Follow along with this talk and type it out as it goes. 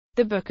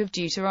The Book of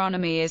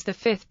Deuteronomy is the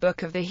fifth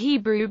book of the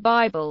Hebrew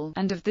Bible,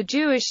 and of the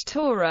Jewish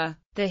Torah.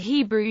 The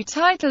Hebrew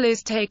title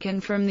is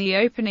taken from the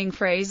opening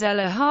phrase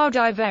Elohad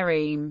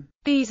Iverim.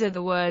 These are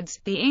the words.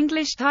 The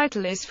English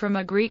title is from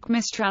a Greek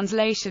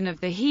mistranslation of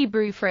the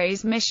Hebrew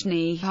phrase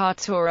Mishni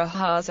HaTorah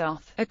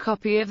Hazoth, a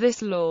copy of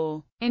this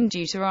law. In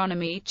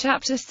Deuteronomy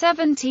chapter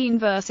 17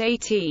 verse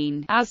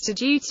 18, as to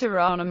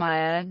Deuteronomy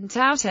and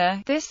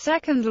Tauta, this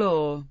second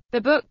law,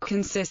 the book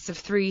consists of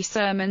 3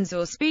 sermons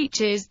or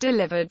speeches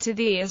delivered to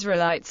the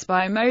Israelites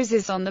by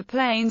Moses on the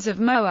plains of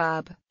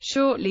Moab,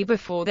 shortly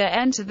before they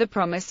entered the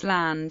Promised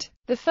Land.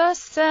 The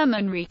first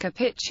sermon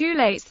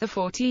recapitulates the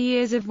 40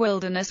 years of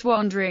wilderness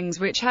wanderings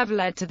which have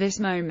led to this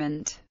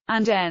moment,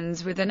 and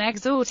ends with an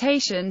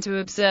exhortation to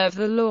observe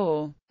the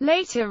law,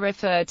 later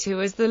referred to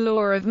as the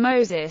Law of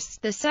Moses.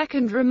 The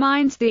second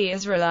reminds the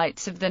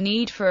Israelites of the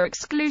need for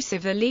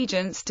exclusive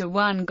allegiance to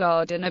one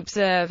God and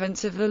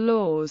observance of the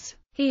laws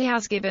He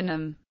has given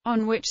them,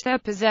 on which their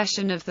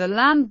possession of the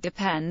land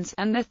depends,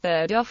 and the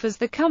third offers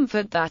the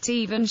comfort that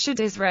even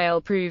should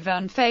Israel prove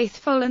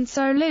unfaithful and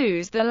so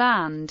lose the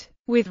land,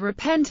 with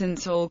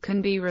repentance all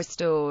can be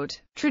restored.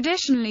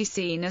 Traditionally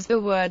seen as the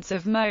words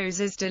of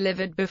Moses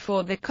delivered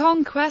before the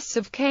conquests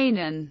of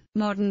Canaan,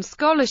 modern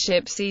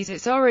scholarship sees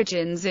its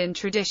origins in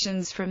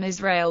traditions from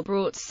Israel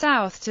brought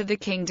south to the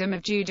Kingdom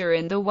of Judah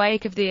in the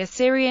wake of the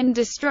Assyrian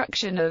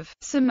destruction of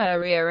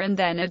Samaria, and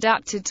then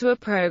adapted to a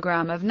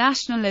program of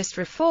nationalist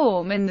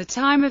reform in the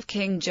time of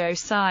King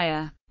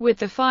Josiah, with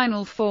the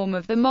final form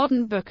of the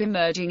modern book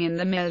emerging in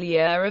the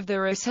milieu of the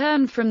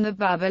return from the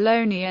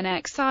Babylonian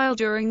exile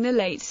during the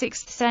late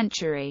 6th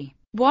century.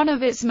 One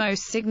of its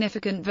most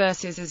significant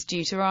verses is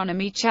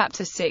Deuteronomy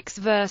chapter 6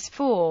 verse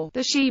 4,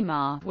 the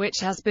Shema,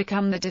 which has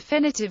become the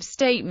definitive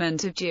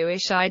statement of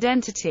Jewish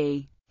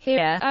identity.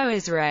 Hear, O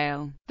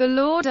Israel, the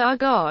Lord our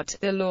God,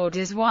 the Lord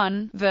is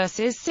one.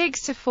 Verses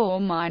 6 to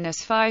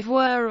 4-5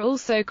 were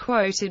also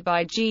quoted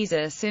by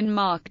Jesus in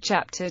Mark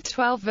chapter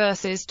 12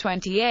 verses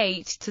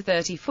 28 to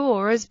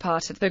 34 as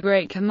part of the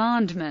Great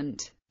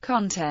Commandment.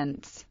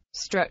 Contents.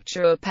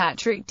 Structure.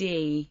 Patrick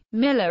D.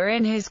 Miller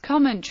in his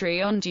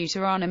commentary on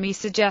Deuteronomy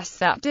suggests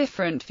that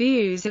different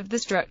views of the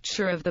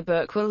structure of the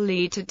book will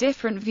lead to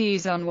different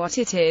views on what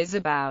it is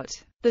about.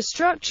 The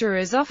structure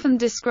is often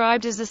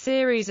described as a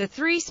series of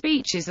 3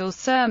 speeches or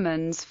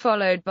sermons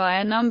followed by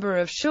a number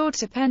of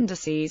short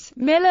appendices.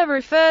 Miller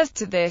refers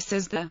to this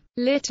as the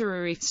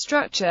literary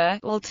structure.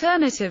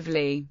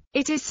 Alternatively,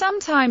 it is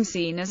sometimes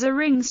seen as a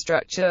ring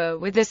structure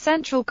with a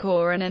central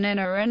core and an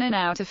inner and an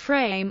outer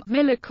frame.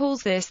 Miller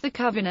calls this the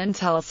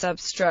covenantal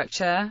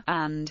substructure,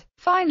 and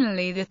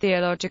finally the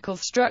theological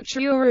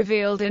structure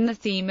revealed in the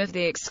theme of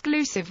the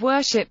exclusive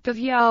worship of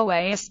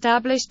Yahweh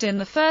established in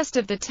the first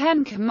of the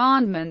 10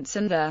 Commandments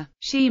and the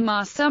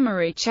Shema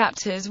summary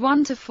chapters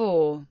 1 to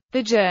 4.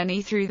 The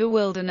journey through the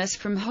wilderness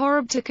from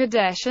Horeb to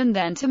Kadesh and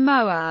then to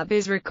Moab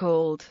is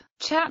recalled.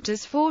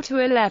 Chapters 4 to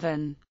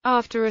 11.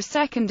 After a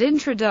second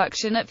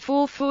introduction at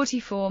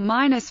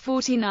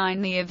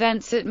 4:44-49, the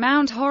events at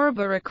Mount Horeb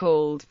are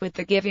recalled, with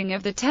the giving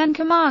of the 10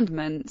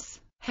 Commandments.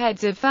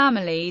 Heads of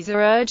families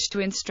are urged to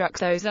instruct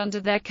those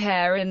under their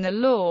care in the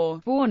law.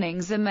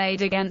 Warnings are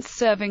made against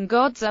serving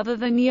gods other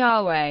than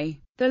Yahweh.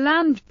 The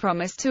land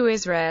promised to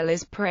Israel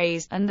is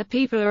praised, and the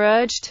people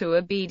are urged to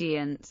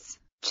obedience.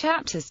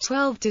 Chapters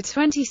 12 to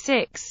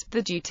 26.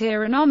 The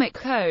Deuteronomic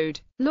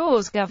Code.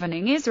 Laws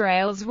governing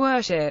Israel's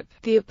worship,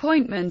 the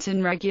appointment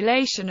and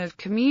regulation of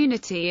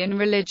community and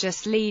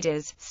religious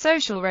leaders,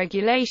 social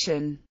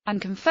regulation,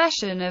 and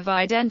confession of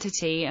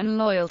identity and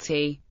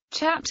loyalty.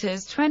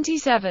 Chapters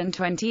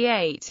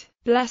 27-28.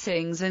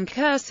 Blessings and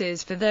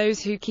curses for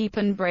those who keep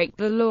and break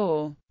the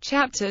law.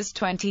 Chapters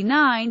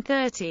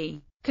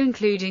 29-30.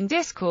 Concluding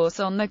discourse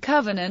on the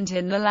covenant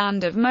in the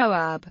land of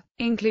Moab,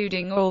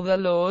 including all the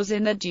laws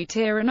in the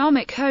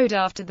Deuteronomic Code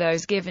after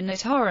those given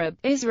at Horeb.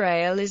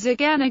 Israel is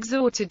again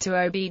exhorted to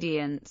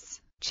obedience.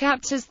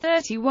 Chapters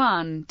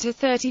 31 to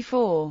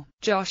 34.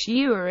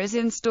 Joshua is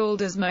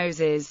installed as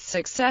Moses'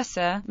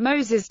 successor.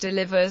 Moses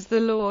delivers the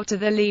law to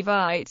the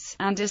Levites,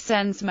 and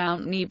ascends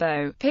Mount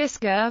Nebo,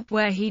 Pisgah,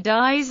 where he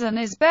dies and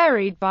is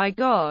buried by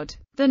God.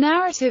 The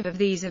narrative of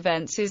these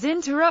events is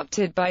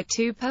interrupted by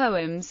 2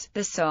 poems,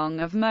 the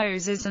Song of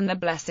Moses and the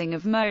Blessing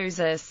of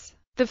Moses.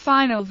 The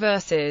final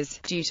verses,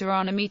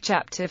 Deuteronomy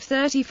chapter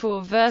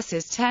 34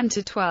 verses 10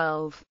 to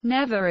 12.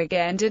 Never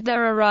again did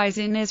there arise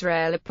in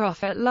Israel a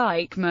prophet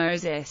like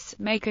Moses,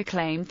 make a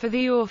claim for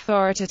the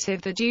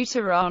authoritative the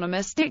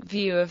Deuteronomistic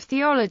view of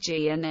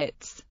theology and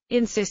its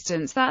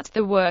insistence that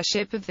the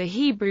worship of the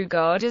Hebrew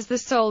God as the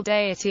sole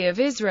deity of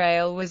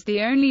Israel was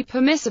the only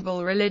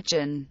permissible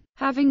religion,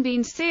 having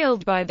been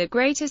sealed by the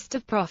greatest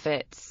of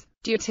prophets.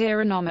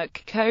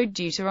 Deuteronomic Code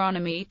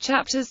Deuteronomy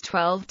chapters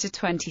 12 to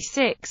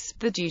 26.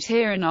 The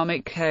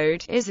Deuteronomic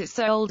Code is its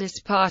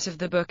oldest part of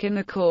the book and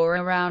the core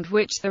around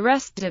which the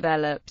rest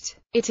developed.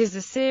 It is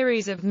a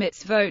series of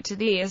mitzvot to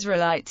the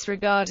Israelites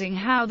regarding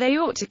how they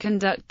ought to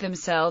conduct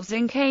themselves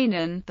in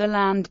Canaan, the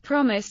land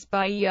promised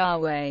by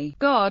Yahweh,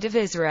 God of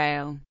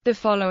Israel. The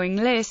following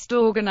list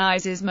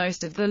organizes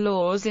most of the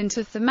laws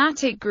into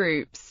thematic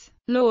groups.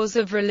 Laws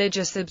of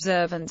religious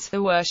observance.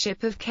 The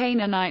worship of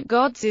Canaanite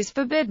gods is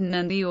forbidden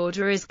and the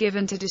order is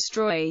given to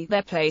destroy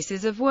their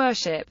places of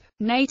worship.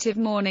 Native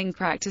mourning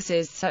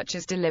practices such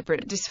as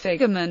deliberate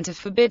disfigurement are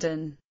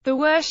forbidden. The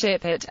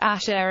worship at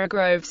Asherah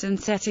groves and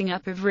setting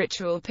up of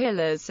ritual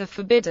pillars are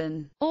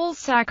forbidden. All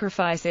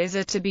sacrifices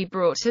are to be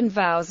brought and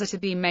vows are to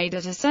be made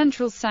at a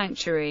central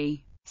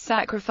sanctuary.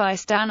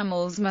 Sacrificed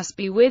animals must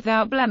be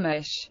without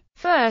blemish.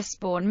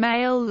 Firstborn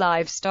male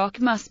livestock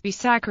must be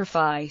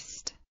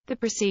sacrificed. The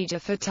procedure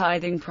for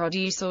tithing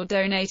produce or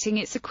donating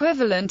its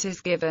equivalent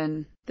is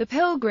given. The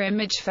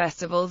pilgrimage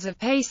festivals of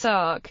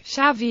Pesach,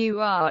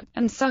 Shavuot,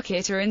 and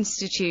Sukkot are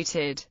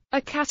instituted. A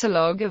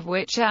catalogue of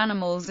which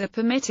animals are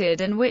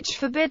permitted and which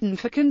forbidden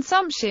for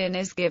consumption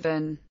is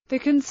given. The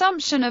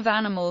consumption of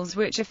animals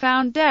which are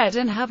found dead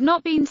and have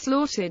not been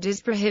slaughtered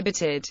is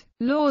prohibited.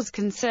 Laws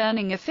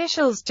concerning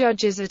officials.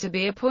 Judges are to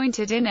be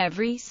appointed in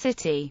every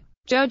city.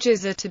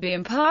 Judges are to be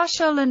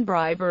impartial and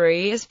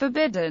bribery is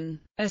forbidden.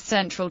 A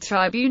central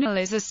tribunal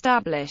is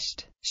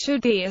established.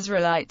 Should the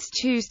Israelites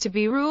choose to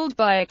be ruled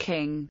by a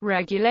king,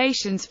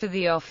 regulations for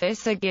the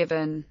office are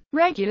given.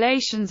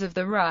 Regulations of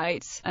the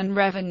rights and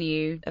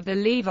revenue of the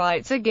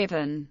Levites are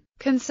given.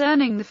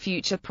 Concerning the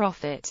future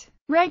profit,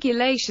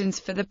 regulations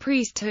for the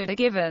priesthood are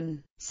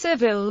given.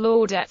 Civil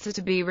law debts are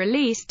to be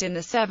released in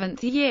the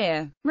 7th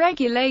year.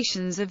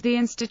 Regulations of the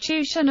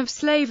institution of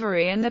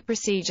slavery and the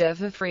procedure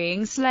for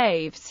freeing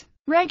slaves.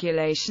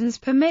 Regulations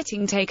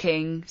permitting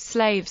taking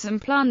slaves and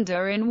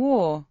plunder in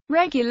war.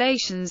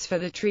 Regulations for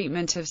the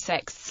treatment of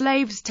sex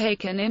slaves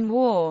taken in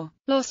war.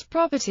 Lost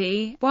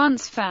property,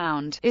 once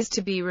found, is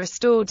to be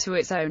restored to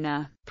its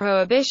owner.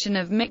 Prohibition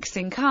of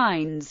mixing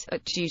kinds,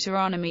 at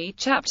Deuteronomy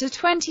chapter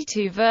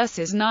 22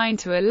 verses 9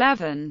 to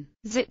 11.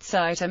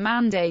 Zitzite are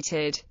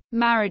mandated.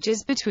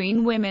 Marriages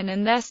between women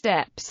and their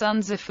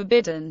stepsons are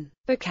forbidden.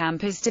 The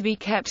camp is to be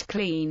kept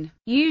clean.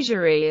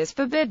 Usury is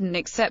forbidden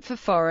except for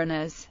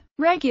foreigners.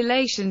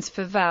 Regulations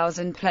for vows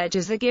and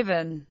pledges are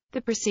given.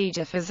 The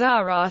procedure for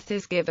zarath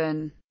is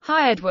given.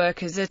 Hired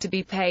workers are to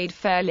be paid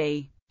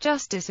fairly.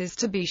 Justice is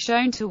to be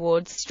shown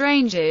towards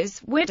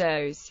strangers,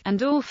 widows,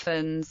 and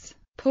orphans.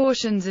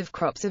 Portions of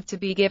crops are to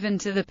be given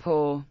to the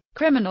poor.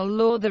 Criminal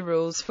law. The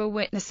rules for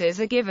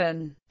witnesses are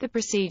given. The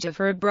procedure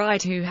for a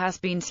bride who has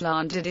been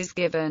slandered is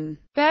given.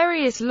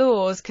 Various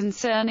laws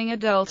concerning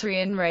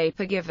adultery and rape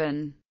are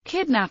given.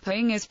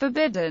 Kidnapping is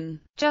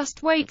forbidden.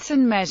 Just weights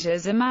and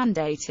measures are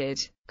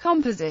mandated.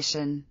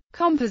 Composition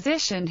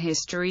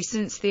history.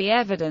 Since the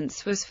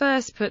evidence was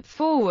first put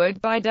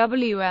forward by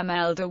W. M.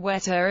 Elder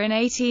Wetter in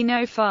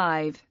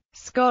 1805,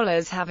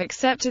 scholars have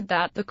accepted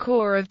that the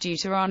core of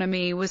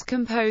Deuteronomy was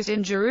composed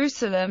in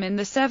Jerusalem in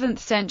the 7th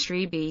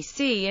century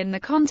BC in the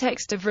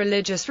context of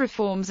religious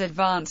reforms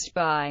advanced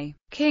by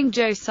King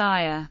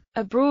Josiah.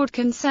 A broad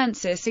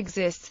consensus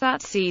exists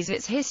that sees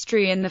its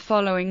history in the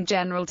following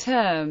general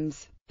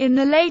terms. In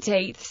the late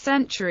 8th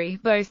century,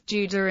 both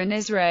Judah and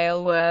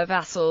Israel were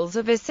vassals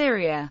of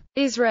Assyria.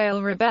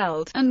 Israel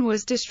rebelled, and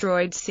was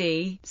destroyed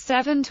c.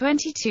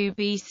 722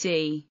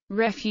 BC.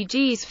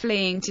 Refugees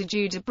fleeing to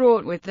Judah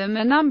brought with them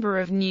a number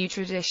of new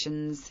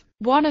traditions.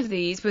 One of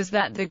these was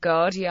that the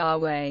God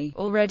Yahweh,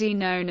 already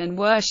known and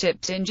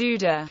worshipped in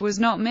Judah, was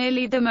not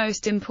merely the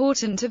most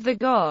important of the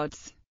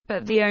gods,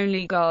 but the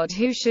only God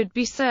who should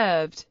be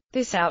served.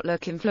 This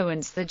outlook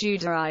influenced the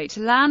Judahite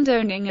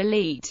landowning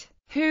elite,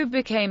 who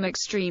became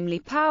extremely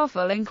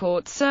powerful in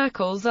court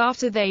circles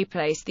after they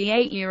placed the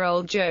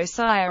 8-year-old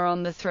Josiah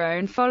on the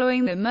throne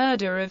following the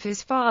murder of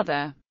his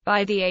father.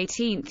 By the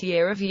 18th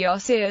year of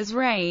Josiah's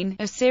reign,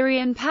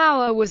 Assyrian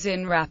power was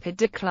in rapid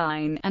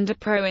decline, and a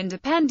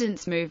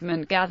pro-independence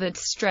movement gathered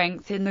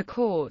strength in the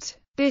court.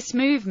 This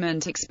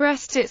movement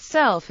expressed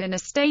itself in a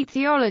state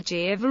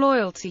theology of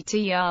loyalty to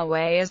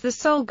Yahweh as the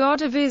sole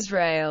God of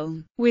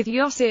Israel. With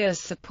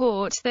Josiah's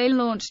support, they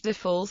launched a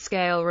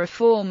full-scale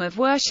reform of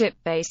worship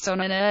based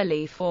on an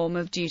early form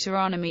of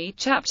Deuteronomy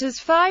chapters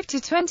 5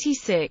 to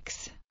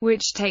 26,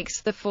 which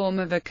takes the form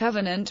of a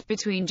covenant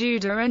between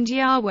Judah and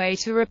Yahweh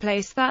to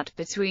replace that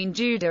between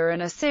Judah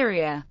and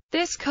Assyria.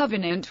 This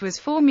covenant was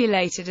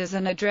formulated as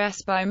an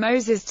address by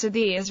Moses to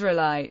the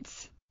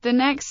Israelites. The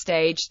next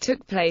stage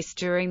took place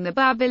during the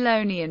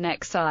Babylonian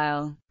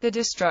exile. The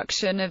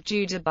destruction of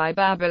Judah by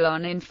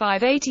Babylon in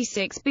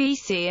 586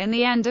 BC and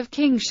the end of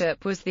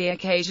kingship was the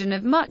occasion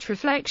of much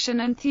reflection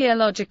and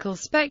theological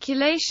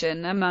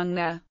speculation among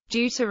the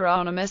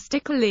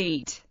Deuteronomistic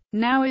elite.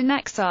 Now in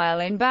exile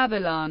in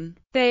Babylon,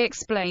 they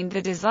explained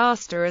the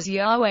disaster as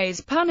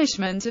Yahweh's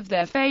punishment of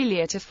their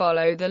failure to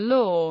follow the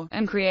law,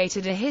 and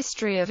created a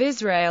history of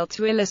Israel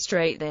to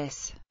illustrate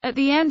this. At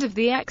the end of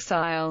the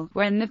exile,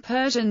 when the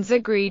Persians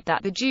agreed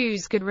that the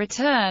Jews could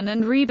return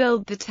and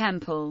rebuild the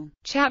temple,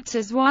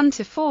 chapters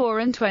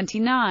 1-4 and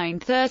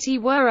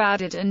 29-30 were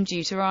added and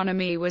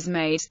Deuteronomy was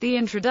made the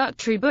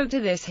introductory book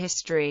to this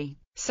history,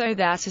 so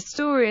that a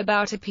story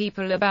about a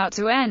people about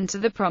to enter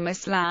the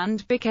Promised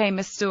Land became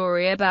a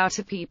story about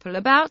a people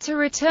about to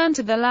return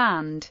to the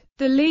land.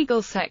 The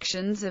legal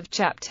sections of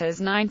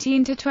chapters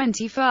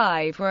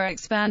 19-25 were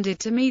expanded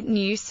to meet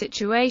new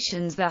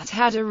situations that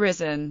had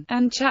arisen,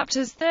 and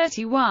chapters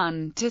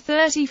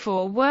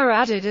 31-34 were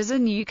added as a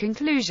new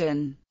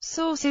conclusion.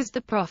 Sources: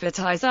 the prophet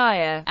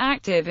Isaiah,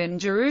 active in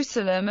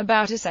Jerusalem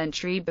about a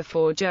century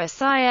before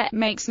Josiah,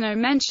 makes no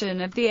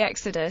mention of the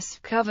Exodus,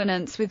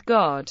 covenants with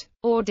God,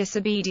 or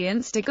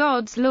disobedience to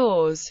God's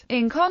laws.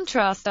 In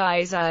contrast,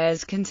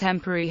 Isaiah's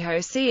contemporary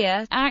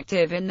Hosea,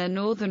 active in the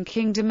northern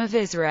kingdom of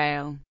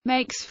Israel,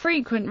 makes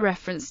frequent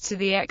reference to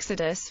the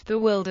Exodus, the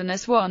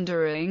wilderness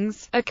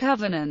wanderings, a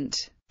covenant,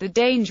 the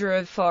danger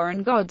of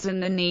foreign gods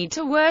and the need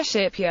to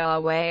worship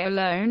Yahweh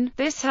alone.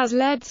 This has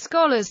led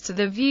scholars to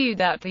the view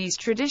that these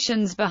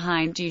traditions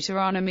behind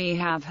Deuteronomy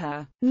have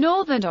her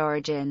northern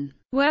origin.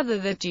 Whether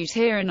the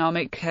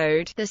Deuteronomic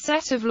Code, the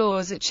set of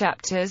laws at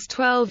chapters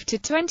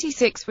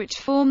 12-26 which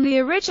form the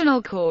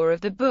original core of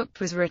the book,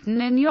 was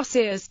written in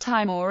Josiah's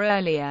time or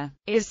earlier,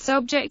 is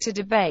subject to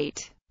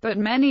debate. But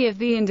many of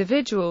the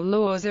individual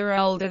laws are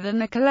older than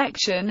the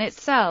collection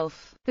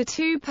itself. The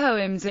two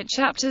poems at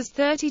chapters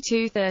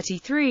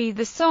 32-33,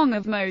 the Song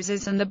of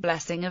Moses and the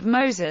Blessing of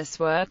Moses,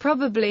 were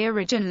probably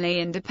originally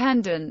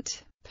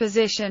independent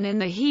position in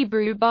the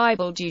Hebrew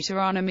Bible.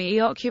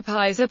 Deuteronomy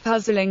occupies a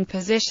puzzling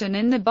position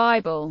in the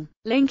Bible,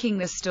 linking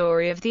the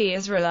story of the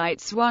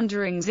Israelites'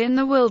 wanderings in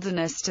the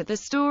wilderness to the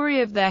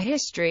story of their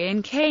history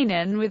in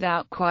Canaan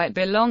without quite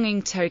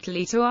belonging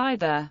totally to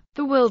either.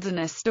 The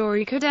wilderness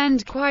story could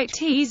end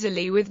quite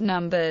easily with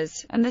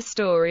Numbers, and the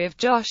story of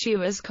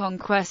Joshua's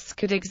conquests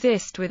could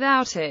exist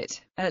without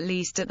it, at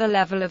least at the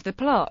level of the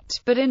plot,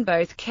 but in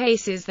both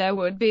cases there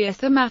would be a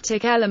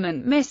thematic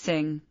element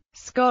missing.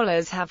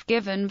 Scholars have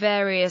given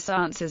various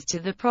answers to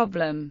the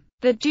problem.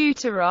 The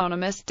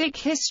Deuteronomistic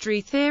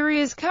history theory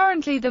is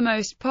currently the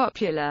most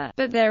popular,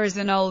 but there is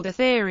an older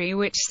theory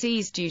which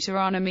sees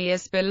Deuteronomy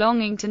as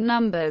belonging to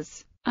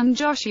Numbers, and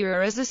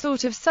Joshua as a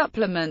sort of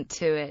supplement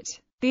to it.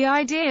 The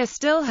idea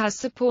still has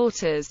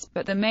supporters,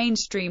 but the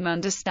mainstream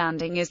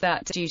understanding is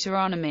that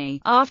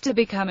Deuteronomy, after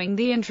becoming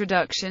the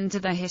introduction to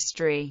the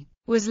history,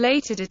 was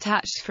later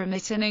detached from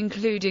it and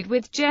included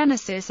with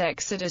Genesis,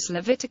 Exodus,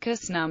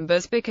 Leviticus,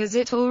 Numbers because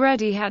it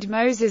already had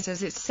Moses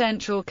as its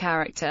central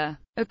character.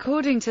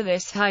 According to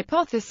this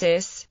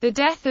hypothesis, the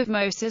death of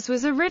Moses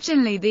was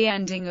originally the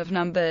ending of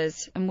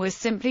Numbers, and was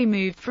simply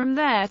moved from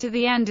there to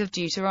the end of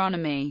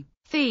Deuteronomy.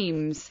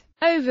 Themes.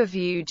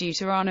 Overview.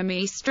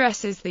 Deuteronomy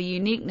stresses the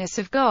uniqueness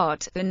of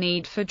God, the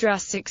need for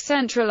drastic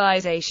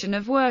centralization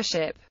of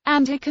worship,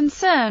 and a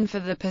concern for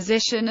the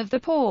position of the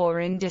poor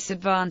and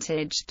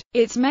disadvantaged.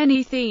 Its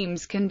many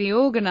themes can be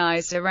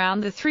organized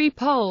around the three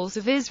poles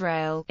of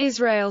Israel,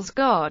 Israel's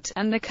God,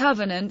 and the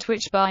covenant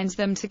which binds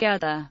them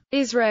together.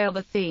 Israel.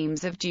 The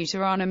themes of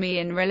Deuteronomy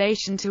in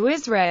relation to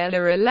Israel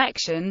are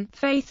election,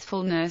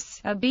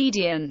 faithfulness,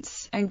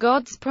 obedience, and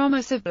God's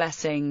promise of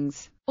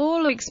blessings,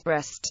 all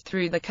expressed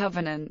through the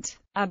covenant.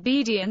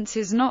 Obedience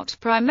is not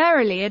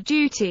primarily a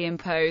duty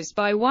imposed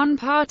by one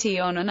party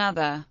on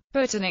another,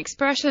 but an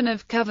expression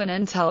of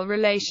covenantal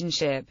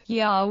relationship.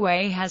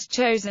 Yahweh has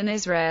chosen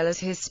Israel as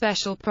his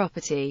special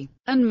property,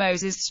 and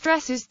Moses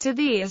stresses to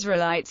the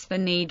Israelites the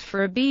need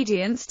for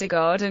obedience to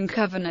God and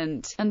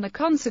covenant, and the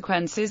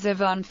consequences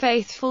of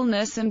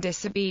unfaithfulness and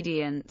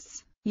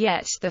disobedience.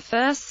 Yet, the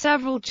first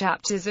several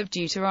chapters of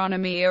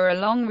Deuteronomy are a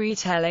long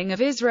retelling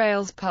of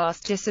Israel's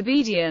past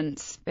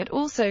disobedience, but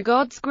also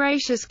God's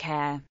gracious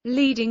care,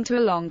 leading to a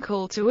long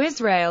call to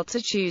Israel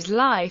to choose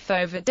life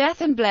over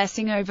death and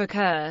blessing over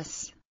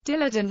curse.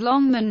 Dillard and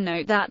Longman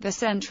note that the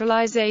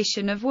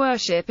centralization of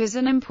worship is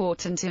an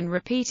important and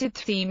repeated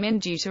theme in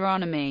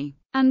Deuteronomy,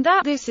 and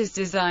that this is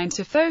designed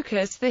to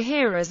focus the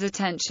hearer's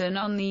attention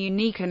on the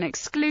unique and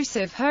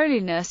exclusive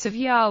holiness of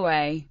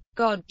Yahweh,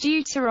 God.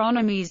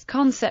 Deuteronomy's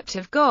concept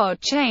of God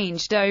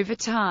changed over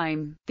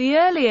time. The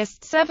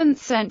earliest 7th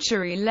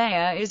century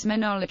layer is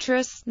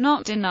monolatrous,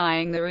 not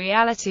denying the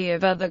reality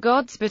of other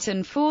gods but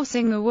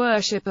enforcing the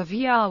worship of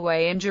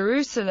Yahweh in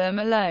Jerusalem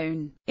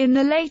alone. In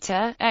the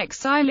later,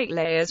 exilic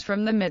layers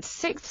from the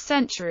mid-6th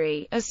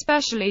century,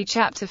 especially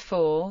chapter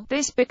 4,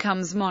 this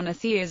becomes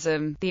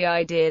monotheism, the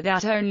idea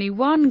that only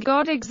one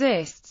God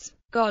exists.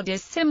 God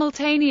is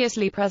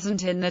simultaneously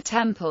present in the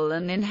temple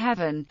and in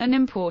heaven, an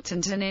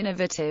important and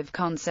innovative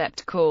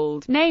concept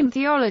called name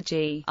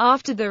theology,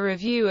 after the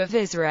review of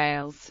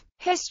Israel's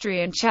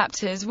history in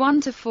chapters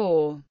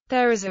 1-4.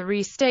 There is a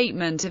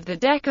restatement of the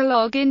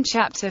Decalogue in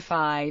chapter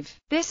 5.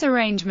 This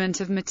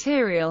arrangement of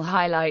material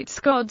highlights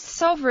God's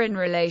sovereign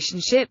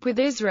relationship with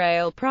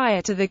Israel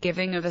prior to the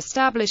giving of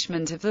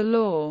establishment of the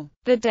law.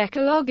 The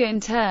Decalogue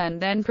in turn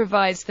then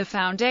provides the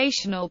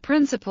foundational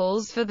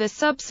principles for the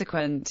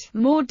subsequent,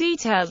 more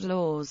detailed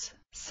laws.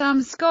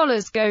 Some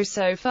scholars go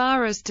so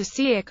far as to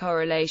see a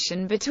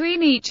correlation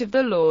between each of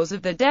the laws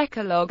of the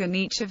Decalogue and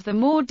each of the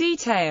more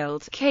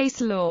detailed case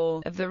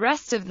law of the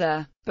rest of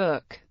the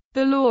book.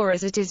 The law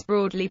as it is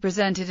broadly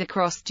presented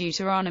across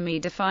Deuteronomy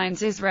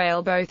defines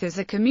Israel both as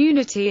a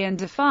community and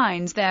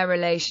defines their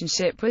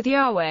relationship with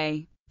Yahweh.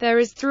 There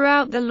is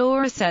throughout the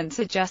law a sense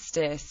of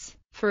justice.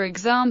 For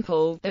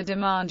example, the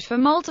demand for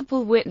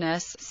multiple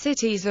witness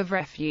cities of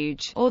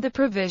refuge, or the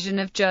provision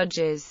of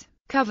judges.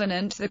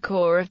 Covenant. The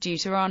core of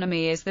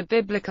Deuteronomy is the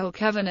biblical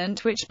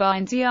covenant which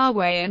binds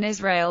Yahweh and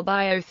Israel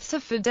by oaths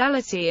of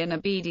fidelity and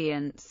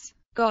obedience.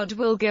 God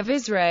will give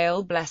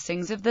Israel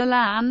blessings of the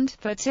land,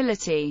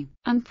 fertility,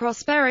 and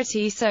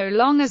prosperity so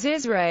long as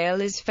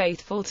Israel is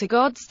faithful to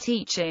God's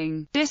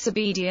teaching.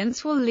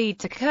 Disobedience will lead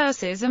to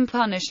curses and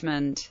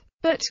punishment.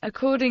 But,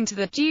 according to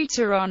the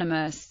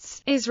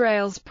Deuteronomists,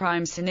 Israel's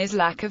prime sin is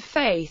lack of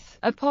faith,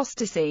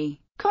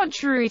 apostasy.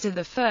 Contrary to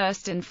the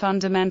first and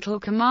fundamental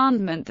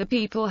commandment, the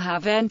people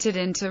have entered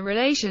into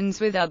relations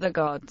with other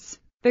gods.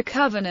 The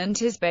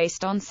covenant is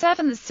based on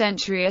 7th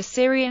century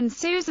Assyrian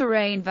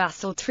suzerain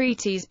vassal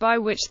treaties by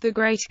which the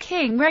great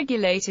king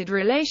regulated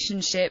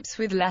relationships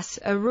with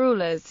lesser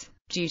rulers.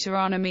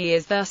 Deuteronomy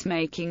is thus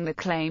making the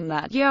claim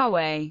that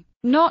Yahweh,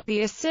 not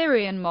the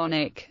Assyrian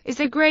monarch, is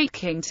a great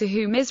king to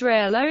whom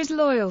Israel owes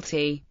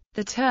loyalty.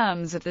 The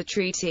terms of the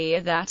treaty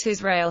are that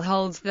Israel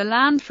holds the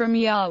land from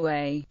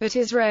Yahweh, but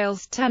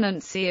Israel's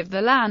tenancy of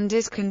the land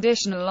is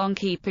conditional on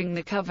keeping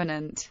the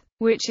covenant,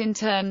 which in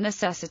turn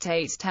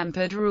necessitates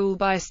tempered rule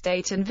by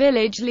state and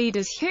village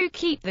leaders who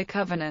keep the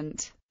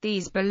covenant.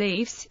 These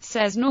beliefs,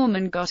 says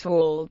Norman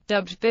Gottwald,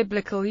 dubbed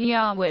biblical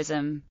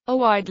Yahwism, are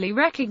widely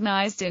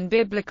recognized in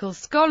biblical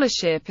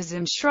scholarship as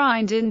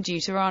enshrined in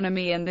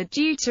Deuteronomy and the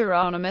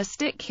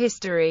Deuteronomistic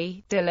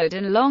history. Dillard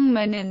and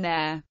Longman in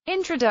their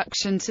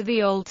introduction to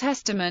the Old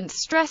Testament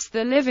stress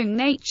the living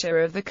nature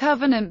of the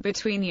covenant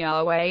between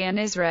Yahweh and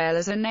Israel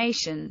as a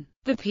nation.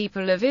 The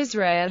people of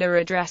Israel are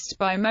addressed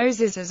by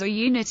Moses as a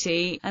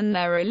unity, and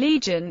their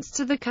allegiance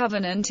to the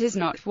covenant is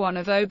not one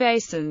of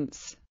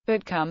obeisance,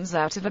 but comes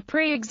out of a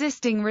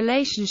pre-existing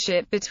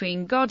relationship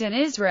between God and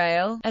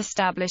Israel,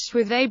 established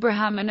with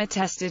Abraham and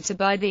attested to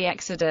by the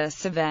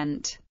Exodus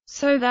event,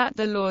 so that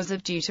the laws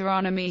of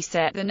Deuteronomy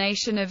set the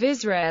nation of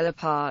Israel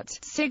apart,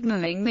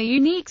 signaling the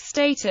unique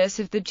status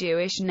of the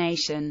Jewish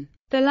nation.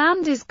 The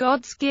land is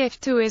God's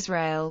gift to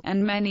Israel,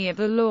 and many of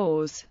the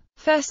laws,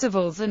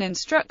 festivals and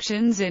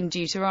instructions in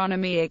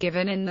Deuteronomy are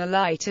given in the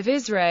light of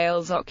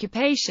Israel's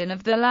occupation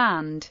of the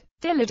land.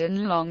 Dillard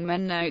and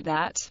Longman note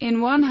that,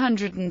 in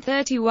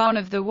 131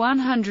 of the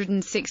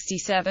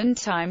 167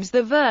 times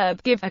the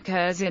verb give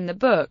occurs in the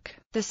book,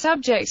 the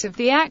subject of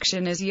the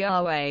action is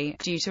Yahweh.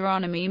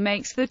 Deuteronomy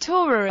makes the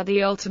Torah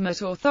the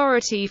ultimate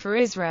authority for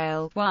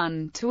Israel,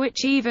 one to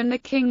which even the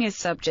king is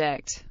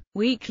subject.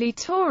 Weekly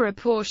Torah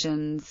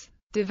portions.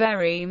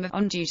 Devarim,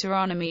 on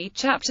Deuteronomy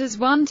chapters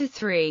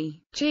 1-3.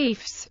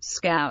 Chiefs,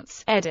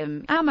 scouts,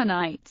 Edom,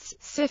 Ammonites,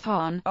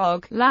 Siphon,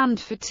 Og,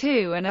 land for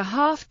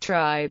 2.5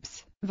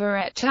 tribes.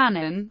 Varet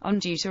Chanaan, on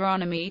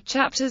Deuteronomy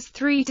chapters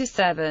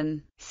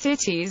 3-7.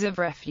 Cities of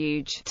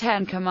refuge,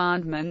 10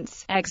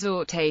 commandments,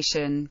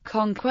 exhortation,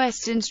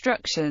 conquest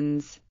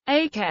instructions.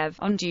 Akev,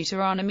 on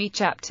Deuteronomy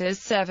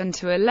chapters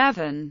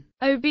 7-11.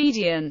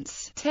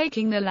 Obedience,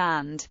 taking the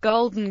land,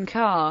 golden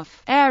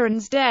calf,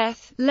 Aaron's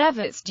death,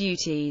 Levit's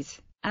duties.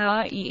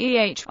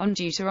 Reeh, on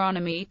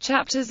Deuteronomy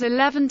chapters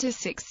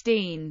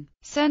 11-16.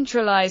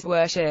 Centralized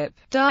worship,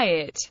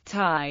 diet,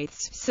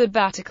 tithes,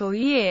 sabbatical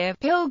year,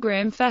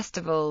 pilgrim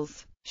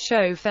festivals.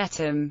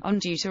 Shofetim, on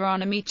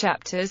Deuteronomy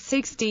chapters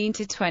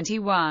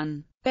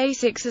 16-21.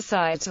 Basic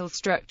societal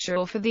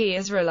structure for the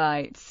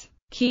Israelites.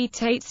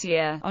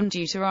 Ketatsia, on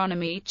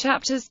Deuteronomy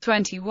chapters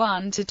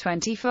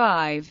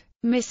 21-25.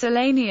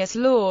 Miscellaneous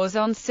laws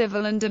on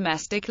civil and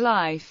domestic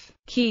life.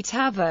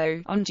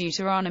 Ketavo, on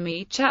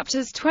Deuteronomy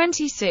chapters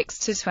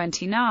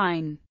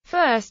 26-29.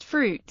 First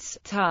fruits,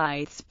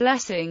 tithes,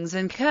 blessings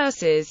and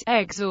curses,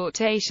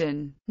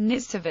 exhortation.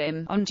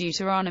 Nitzavim, on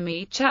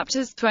Deuteronomy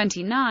chapters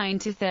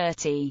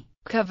 29-30.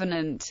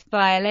 Covenant,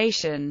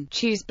 violation,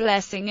 choose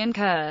blessing and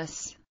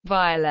curse.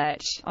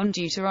 Violet, on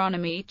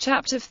Deuteronomy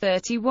chapter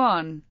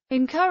 31.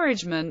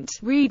 Encouragement,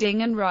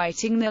 reading and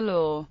writing the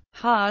law.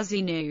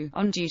 Hazinu,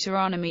 on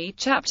Deuteronomy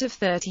chapter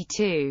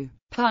 32.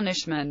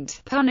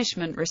 Punishment,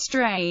 punishment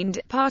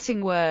restrained,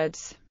 parting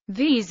words.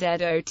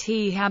 Vzot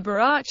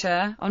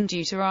Habaracha, on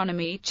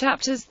Deuteronomy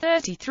chapters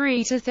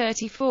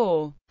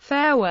 33-34.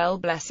 Farewell,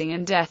 blessing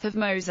and death of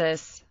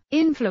Moses.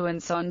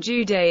 Influence on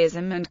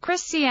Judaism and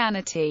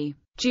Christianity.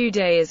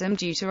 Judaism,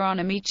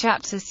 Deuteronomy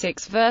chapter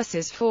 6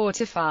 verses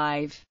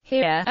 4-5.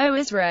 Hear, O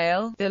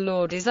Israel, the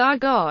Lord is our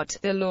God,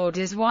 the Lord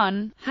is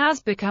one,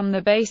 has become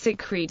the basic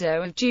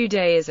credo of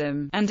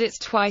Judaism, and its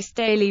twice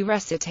daily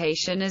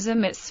recitation is a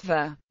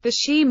mitzvah. The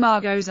Shema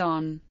goes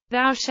on.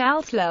 Thou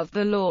shalt love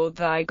the Lord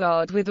thy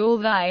God with all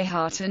thy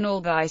heart and all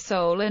thy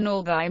soul and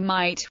all thy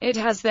might. It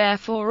has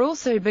therefore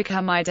also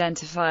become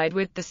identified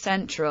with the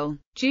central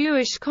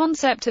Jewish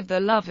concept of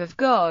the love of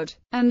God,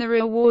 and the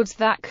rewards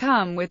that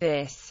come with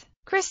this.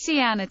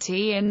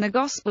 Christianity. In the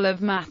Gospel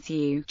of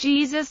Matthew,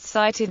 Jesus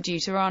cited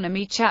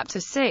Deuteronomy chapter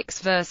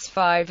 6 verse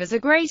 5 as a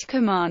great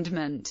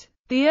commandment.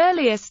 The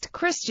earliest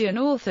Christian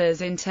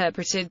authors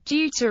interpreted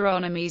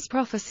Deuteronomy's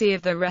prophecy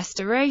of the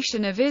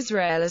restoration of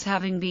Israel as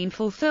having been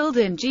fulfilled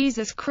in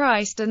Jesus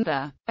Christ and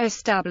the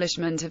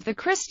establishment of the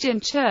Christian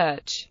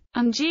Church.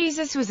 And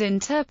Jesus was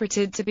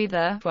interpreted to be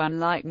the one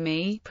like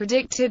me,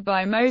 predicted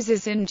by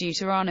Moses in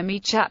Deuteronomy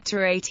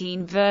chapter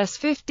 18 verse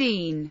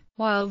 15.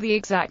 While the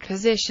exact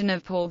position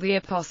of Paul the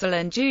Apostle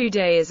in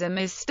Judaism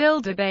is still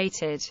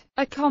debated,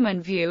 a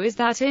common view is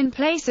that in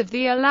place of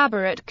the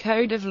elaborate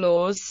code of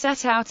laws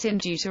set out in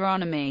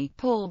Deuteronomy,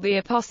 Paul the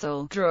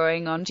Apostle,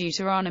 drawing on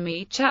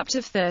Deuteronomy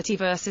chapter 30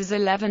 verses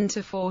 11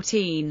 to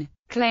 14,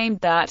 claimed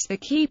that the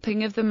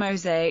keeping of the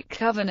Mosaic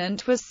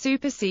covenant was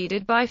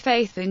superseded by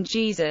faith in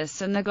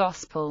Jesus and the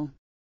gospel.